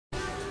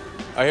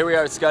All right, here we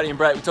are with Scotty and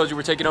Bret. We told you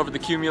we're taking over the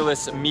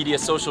Cumulus media,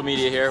 social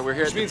media here. We're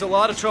here. Which means a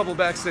lot of trouble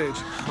backstage.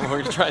 We're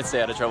gonna try and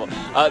stay out of trouble.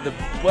 The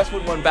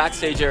Westwood One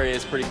backstage area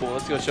is pretty cool.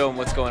 Let's go show them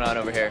what's going on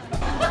over here.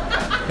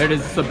 Here it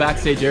is. It's the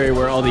backstage area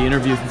where all the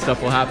interviews and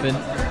stuff will happen.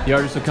 The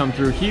artists will come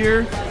through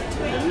here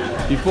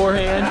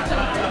beforehand.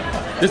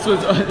 This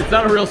was, it's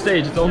not a real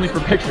stage, it's only for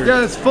pictures.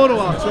 Yeah, it's photo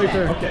ops right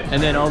there. Okay.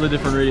 And then all the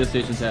different radio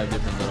stations have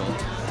different little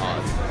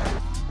odds.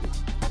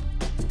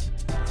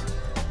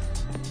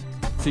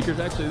 Secrets,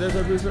 actually, there's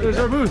our booth right there. There's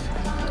our booth.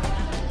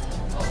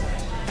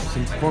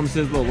 Some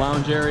performances, little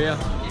lounge area.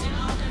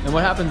 And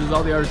what happens is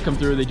all the artists come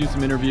through, they do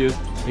some interviews,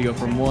 they go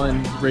from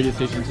one radio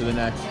station to the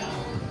next.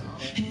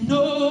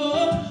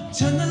 No,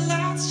 turn the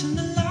lights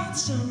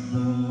down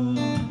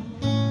low.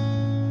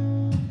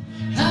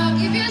 I'll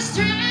give you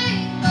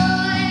strength, boy,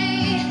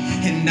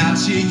 and I'll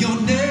cheer your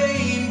name.